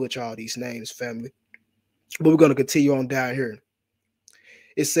continue to butcher all these names, family, but we're going to continue on down here.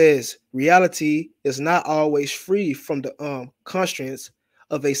 It says, reality is not always free from the constraints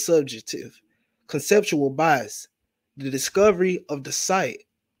of a subjective, conceptual bias. The discovery of the site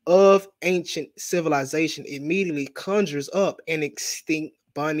of ancient civilization immediately conjures up an extinct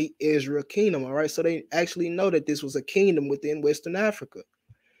Bani Israel kingdom. All right, so they actually know that this was a kingdom within Western Africa,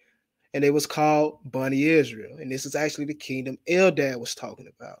 and it was called Bani Israel. And this is actually the kingdom Eldad was talking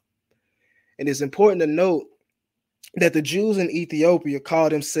about. And it's important to note that the Jews in Ethiopia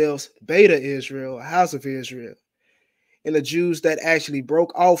called themselves Beta Israel, or House of Israel. And the Jews that actually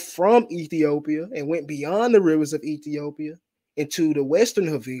broke off from Ethiopia and went beyond the rivers of Ethiopia into the Western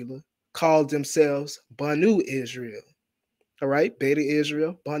Havila called themselves Banu Israel. All right, Beta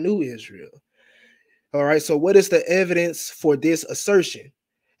Israel, Banu Israel. All right, so what is the evidence for this assertion?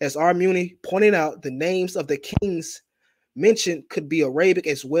 As Muni pointed out, the names of the kings mentioned could be Arabic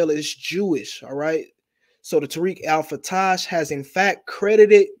as well as Jewish. All right. So the Tariq al-Fatash has in fact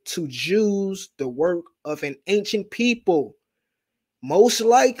credited to Jews the work of an ancient people, most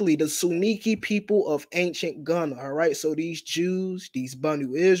likely the Sunniki people of ancient Ghana. All right. So these Jews, these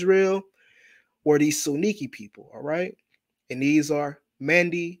Banu Israel, were these Sunniki people. All right. And these are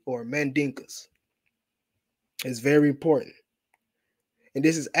Mandi or Mandinkas. It's very important. And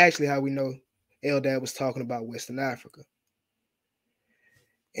this is actually how we know Eldad was talking about Western Africa.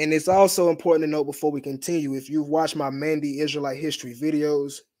 And it's also important to note before we continue, if you've watched my Mandi Israelite history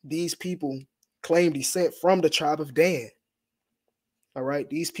videos, these people claim descent from the tribe of Dan. All right,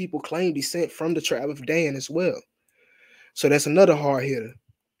 these people claim descent from the tribe of Dan as well. So that's another hard hitter.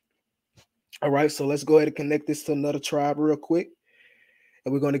 All right, so let's go ahead and connect this to another tribe real quick.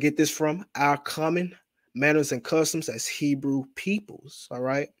 And we're going to get this from our common manners and customs as Hebrew peoples. All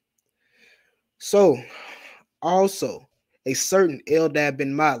right. So also a certain Eldad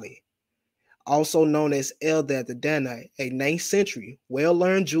ben Mali, also known as Eldad the Danite, a 9th century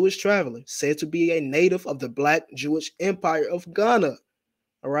well-learned Jewish traveler, said to be a native of the Black Jewish Empire of Ghana.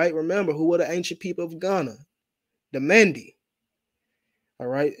 All right. Remember, who were the ancient people of Ghana? The Mende. All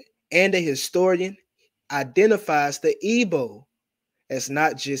right. And a historian identifies the Igbo as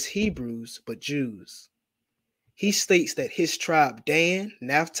not just Hebrews, but Jews. He states that his tribe, Dan,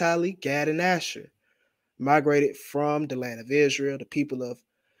 Naphtali, Gad, and Asher, migrated from the land of Israel. The people of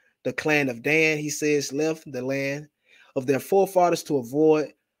the clan of Dan, he says, left the land of their forefathers to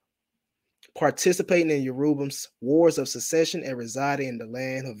avoid participating in Yerubim's wars of secession and residing in the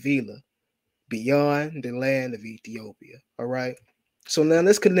land of Vila, beyond the land of Ethiopia. All right. So now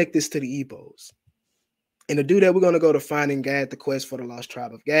let's connect this to the Igbos. And to do that, we're going to go to Finding Gad, the quest for the lost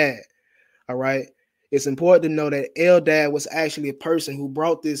tribe of Gad. All right. It's important to know that Eldad was actually a person who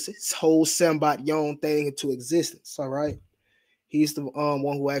brought this whole Sambation thing into existence. All right. He's the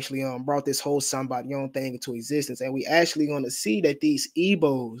one who actually brought this whole Sambation thing into existence. And we actually going to see that these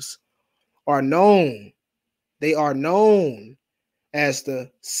Igbos are known. They are known as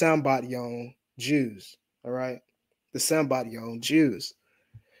the Sambation Jews. All right. The Sambation Jews.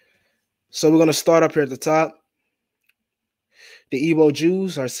 So we're going to start up here at the top. The Igbo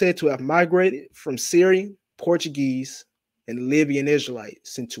Jews are said to have migrated from Syrian, Portuguese, and Libyan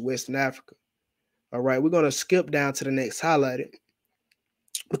Israelites into Western Africa. All right, we're going to skip down to the next highlighted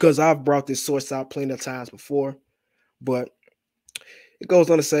because I've brought this source out plenty of times before, but it goes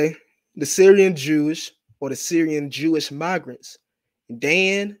on to say the Syrian Jewish or the Syrian Jewish migrants.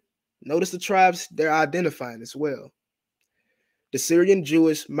 Dan, notice the tribes they're identifying as well. The Syrian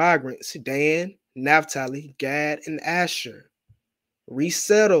Jewish migrants, Dan, Naphtali, Gad, and Asher,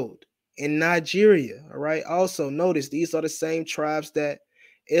 resettled in Nigeria. All right. Also, notice these are the same tribes that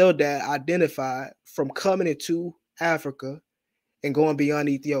Eldad identified from coming into Africa and going beyond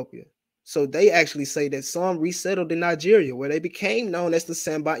Ethiopia. So they actually say that some resettled in Nigeria, where they became known as the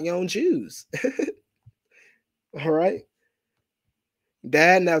Sambation Jews. All right.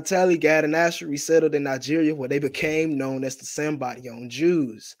 Dan, Naphtali, Gad, and Asher resettled in Nigeria, where they became known as the Sambation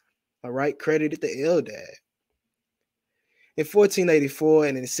Jews. All right. Credited to Eldad. In 1484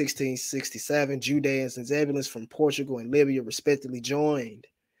 and in 1667, Judeans and Zebulons from Portugal and Libya respectively joined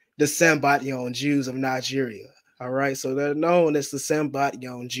the Sambation Jews of Nigeria. All right, so they're known as the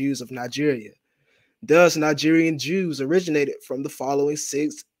Sambation Jews of Nigeria. Thus, Nigerian Jews originated from the following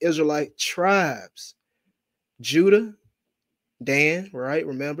 6 Israelite tribes: Judah, Dan, right?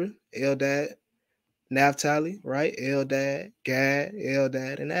 Remember, Eldad, Naphtali, right? Eldad, Gad,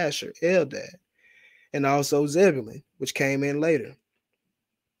 Eldad, and Asher, Eldad. And also Zebulun, which came in later.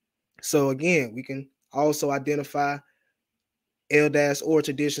 So again, we can also identify Eldad's oral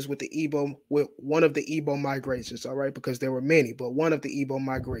traditions with the Igbo, with one of the Igbo migrations, all right, because there were many, but one of the Igbo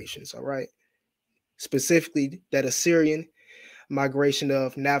migrations, all right, specifically that Assyrian migration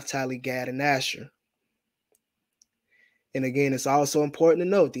of Naphtali, Gad, and Asher. And again, it's also important to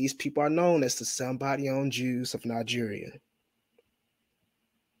note these people are known as the Sambation Jews of Nigeria.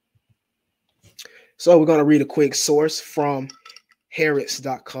 So we're going to read a quick source from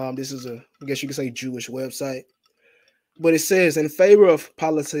Harrods.com. This is I guess you could say, Jewish website. But it says, in favor of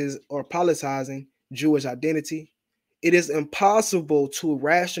politicizing Jewish identity, it is impossible to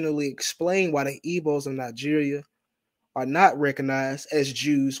rationally explain why the Igbos of Nigeria are not recognized as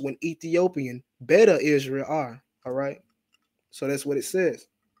Jews when Ethiopian Beta Israel are. All right. So that's what it says.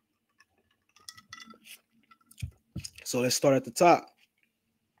 So let's start at the top.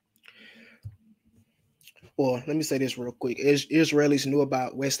 Or let me say this real quick. Israelis knew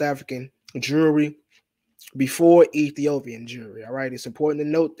about West African Jewry before Ethiopian Jewry. All right. It's important to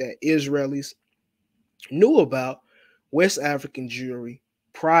note that Israelis knew about West African Jewry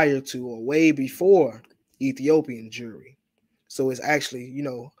prior to or way before Ethiopian Jewry. So it's actually,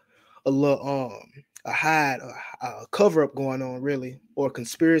 a little a cover up going on, really, or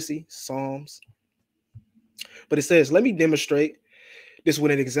conspiracy, Psalms. But it says, let me demonstrate this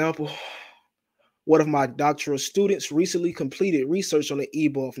with an example. One of my doctoral students recently completed research on the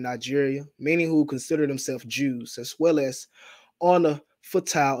Igbo of Nigeria, many who consider themselves Jews, as well as on a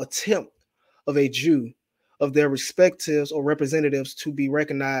futile attempt of a Jew of their respectives or representatives to be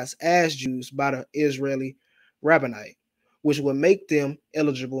recognized as Jews by the Israeli rabbinate. which would make them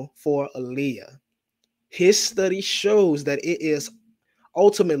eligible for Aliyah. His study shows that it is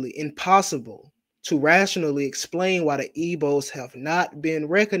ultimately impossible to rationally explain why the Igbos have not been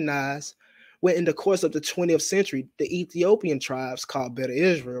recognized when in the course of the 20th century, the Ethiopian tribes called Beta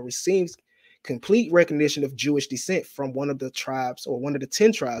Israel received complete recognition of Jewish descent from one of the tribes or one of the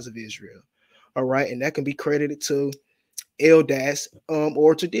 10 tribes of Israel. All right, and that can be credited to Eldad's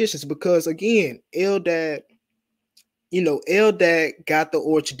or traditions because again, Eldad got the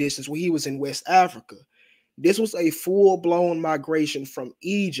oral traditions when he was in West Africa. This was a full-blown migration from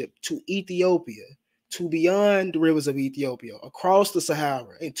Egypt to Ethiopia, to beyond the rivers of Ethiopia, across the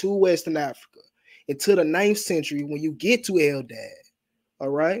Sahara, into Western Africa, into the 9th century when you get to Eldad. All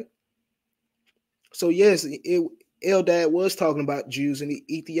right? So yes, Eldad was talking about Jews in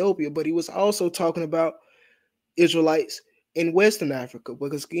Ethiopia, but he was also talking about Israelites in Western Africa,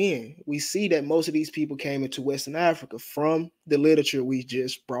 because again, we see that most of these people came into Western Africa from the literature we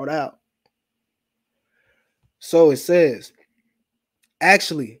just brought out. So it says,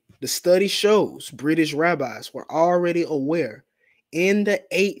 actually, the study shows British rabbis were already aware in the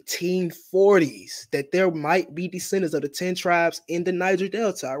 1840s that there might be descendants of the 10 tribes in the Niger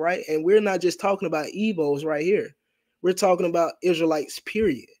Delta, right? And we're not just talking about Igbos right here. We're talking about Israelites,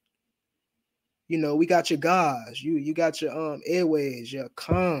 period. You know, we got your Gaz, you got your Airways, your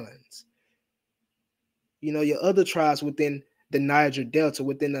Khans, you know, your other tribes within the Niger Delta,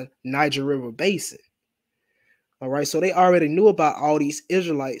 within the Niger River Basin. All right, so they already knew about all these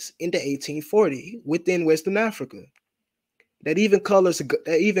Israelites in the 1840 within Western Africa. That even covers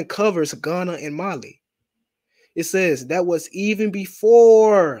Ghana and Mali. It says that was even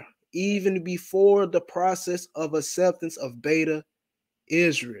before the process of acceptance of Beta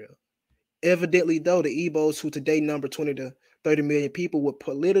Israel. Evidently, though, the Igbos, who today number 20 to 30 million people, would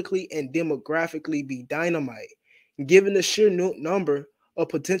politically and demographically be dynamite. Given the sheer number of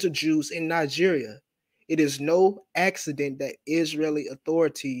potential Jews in Nigeria, it is no accident that Israeli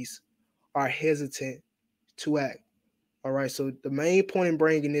authorities are hesitant to act. All right, so the main point in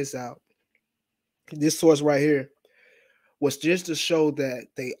bringing this out, this source right here, was just to show that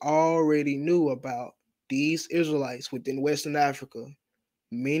they already knew about these Israelites within Western Africa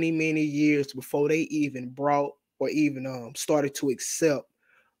many, many years before they even brought or even started to accept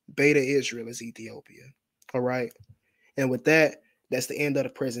Beta Israel as Ethiopia. All right. And with that, that's the end of the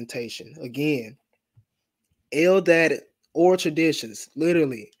presentation. Again, Eldad or traditions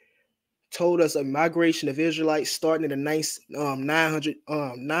literally told us a migration of Israelites starting in the 900s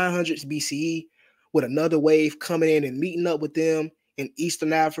BCE, with another wave coming in and meeting up with them in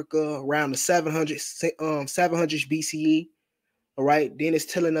Eastern Africa around the 700s BCE. All right. Then it's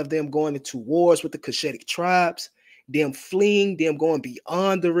telling of them going into wars with the Cushitic tribes, them fleeing, them going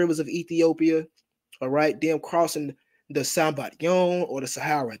beyond the rivers of Ethiopia. All right. Them crossing the Sambation or the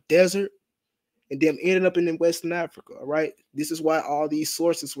Sahara Desert, and them ended up in Western Africa. All right. This is why all these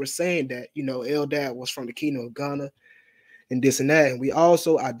sources were saying that, you know, Eldad was from the kingdom of Ghana and this and that. And we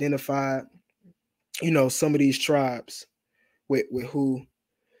also identified, you know, some of these tribes with who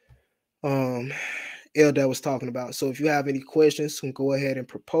Eldad was talking about. So if you have any questions, you can go ahead and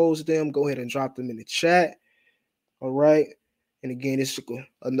propose them. Go ahead and drop them in the chat. All right. And again, this is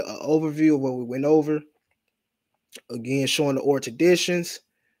an overview of what we went over. Again, showing the oral traditions.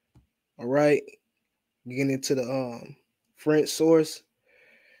 All right. Getting into the French source,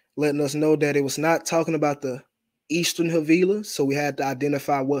 letting us know that it was not talking about the Eastern Havila. So we had to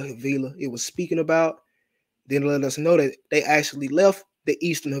identify what Havila it was speaking about. Then let us know that they actually left the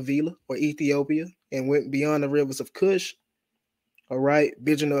Eastern Havila or Ethiopia and went beyond the rivers of Cush. All right.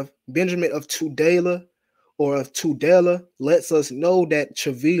 Benjamin of Tudela or of Tudela lets us know that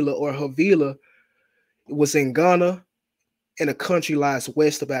Chavila or Havila was in Ghana, and the country lies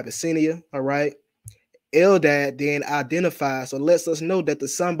west of Abyssinia. All right. Eldad then identifies or lets us know that the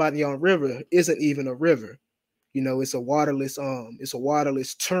Sambation River isn't even a river. You know, it's a waterless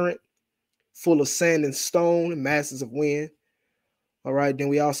torrent full of sand and stone and masses of wind. All right. Then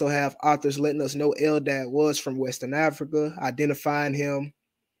we also have authors letting us know Eldad was from Western Africa, identifying him,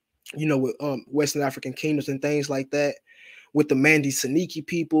 you know, with Western African kingdoms and things like that. With the Mandi Saniki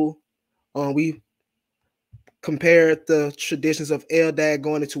people, we compared the traditions of Eldad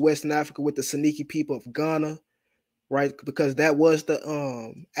going into Western Africa with the Saniki people of Ghana, right? Because that was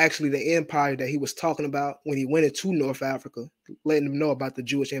the actually the empire that he was talking about when he went into North Africa, letting them know about the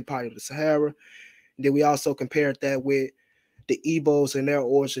Jewish empire of the Sahara. And then we also compared that with the Igbos and their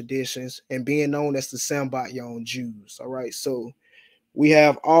oral traditions and being known as the Sambation Jews. All right. So we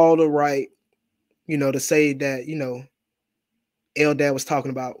have all the right, you know, to say that, you know, Eldad was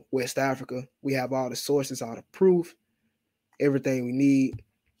talking about West Africa. We have all the sources, all the proof. everything we need.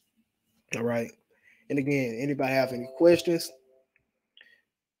 All right. And again, anybody have any questions,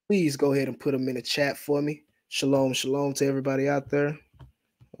 please go ahead and put them in the chat for me. Shalom, shalom to everybody out there.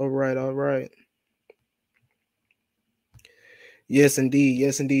 All right, all right. Yes, indeed.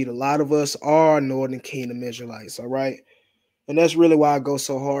 Yes, indeed. A lot of us are Northern Kingdom Israelites. All right. And that's really why I go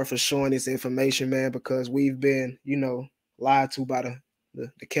so hard for showing this information, man, because we've been, lied to by the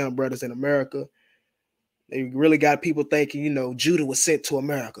camp brothers in America. They really got people thinking, Judah was sent to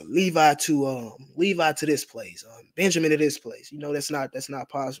America, Levi to this place, Benjamin to this place. That's not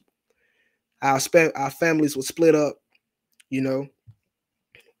possible. Our families were split up,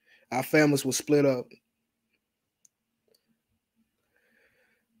 our families were split up.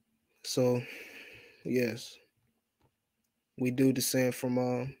 So, yes, we do descend from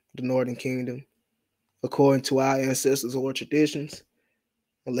the Northern Kingdom, according to our ancestors or traditions.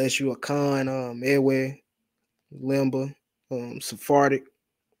 Unless you're a Khan, Ewe, Limba, Sephardic,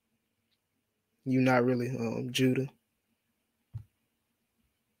 you're not really Judah.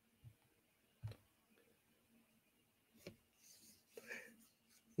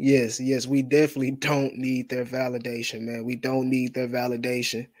 Yes, we definitely don't need their validation, man. We don't need their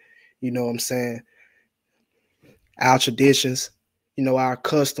validation. You know what I'm saying? Our traditions, our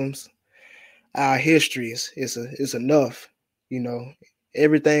customs, our history is enough.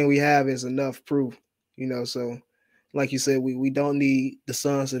 Everything we have is enough proof. So like you said, we don't need the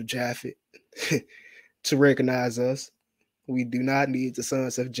sons of Japhet to recognize us. We do not need the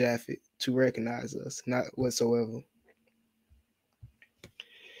sons of Japhet to recognize us, not whatsoever.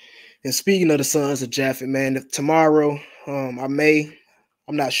 And speaking of the sons of Japhet, man, tomorrow, I'm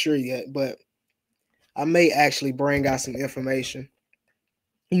not sure yet, but I may actually bring out some information,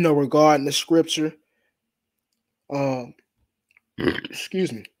 regarding the scripture.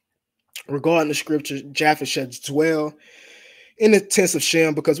 Excuse me. Regarding the scripture, Japhet shall dwell in the tents of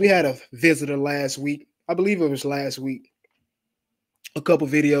Shem, because we had a visitor last week. I believe it was last week, a couple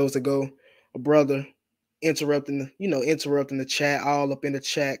videos ago, a brother interrupting the chat, all up in the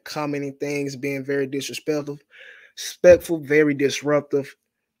chat, commenting things, being very disrespectful, very disruptive,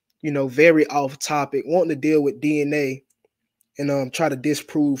 very off topic, wanting to deal with DNA and try to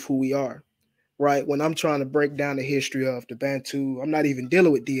disprove who we are. Right? When I'm trying to break down the history of the Bantu, I'm not even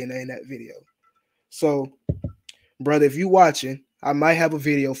dealing with DNA in that video. So, brother, if you're watching, I might have a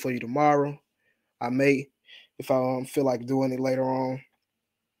video for you tomorrow. I may, if I feel like doing it later on,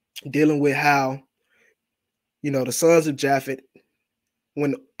 dealing with how, the sons of Japhet,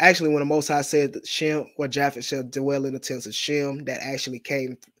 when the Most High said that Shem or Japhet shall dwell in the tents of Shem, that actually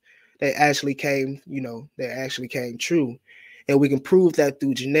came true. And we can prove that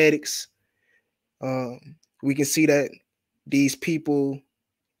through genetics. We can see that these people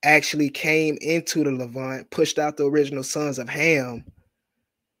actually came into the Levant, pushed out the original sons of Ham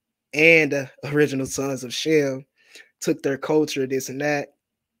and the original sons of Shem, took their culture, this and that.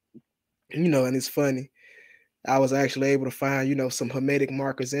 And it's funny. I was actually able to find, some Hamitic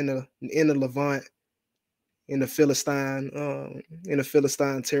markers in the Levant, in the Philistine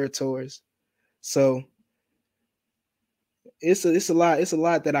territories. So it's a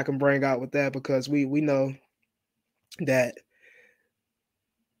lot that I can bring out with that, because we know that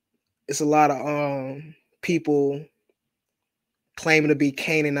it's a lot of people claiming to be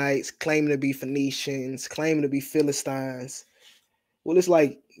Canaanites, claiming to be Phoenicians, claiming to be Philistines. Well, it's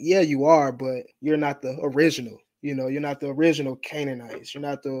like, yeah, you are, but you're not the original. You're not the original Canaanites. You're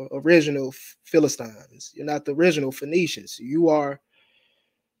not the original Philistines. You're not the original Phoenicians. You are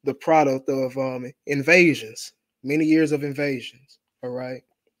the product of invasions, many years of invasions. All right.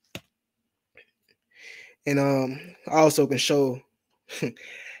 And I also can show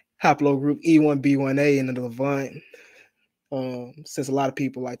haplogroup E1B1A in the Levant. Since a lot of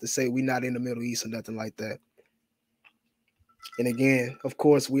people like to say we're not in the Middle East or nothing like that. And again, of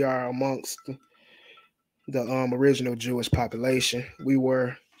course, we are amongst the original Jewish population. We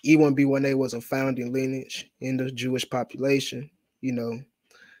were, E1B1A was a founding lineage in the Jewish population. The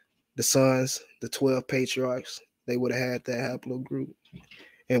sons, the 12 patriarchs, they would have had that haplogroup.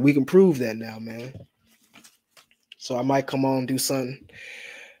 And we can prove that now, man. So I might come on and do something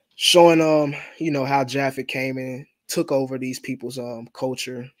showing how Japhet came in, took over these people's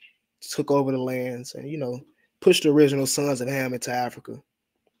culture, took over the lands, and pushed the original sons of Ham into Africa.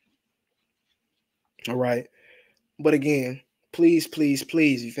 All right. But again, please,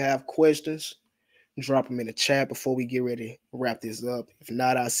 if you have questions, drop them in the chat before we get ready to wrap this up. If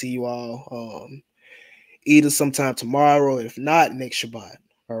not, I'll see you all either sometime tomorrow, if not, next Shabbat.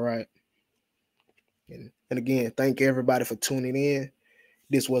 All right. And again, thank everybody for tuning in.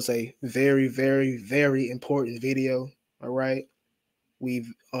 This was a very, very, very important video. All right.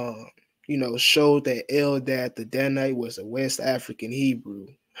 We've showed that Eldad the Danite was a West African Hebrew.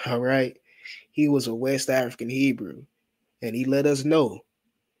 All right. He was a West African Hebrew. And he let us know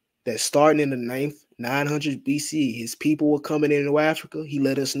that starting in the 900 BC, his people were coming into Africa. He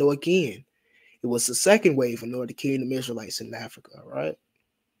let us know again. It was the second wave of Northern Kingdom Israelites in Africa, all right?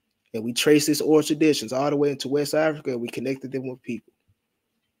 And we traced his oral traditions all the way into West Africa, and we connected them with people,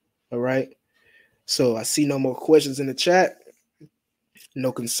 all right? So I see no more questions in the chat,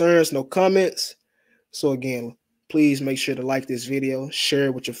 no concerns, no comments. So again, please make sure to like this video, share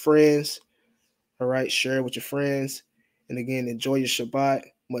it with your friends, all right? Share it with your friends. And again, enjoy your Shabbat.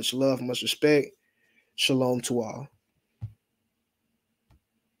 Much love, much respect. Shalom to all.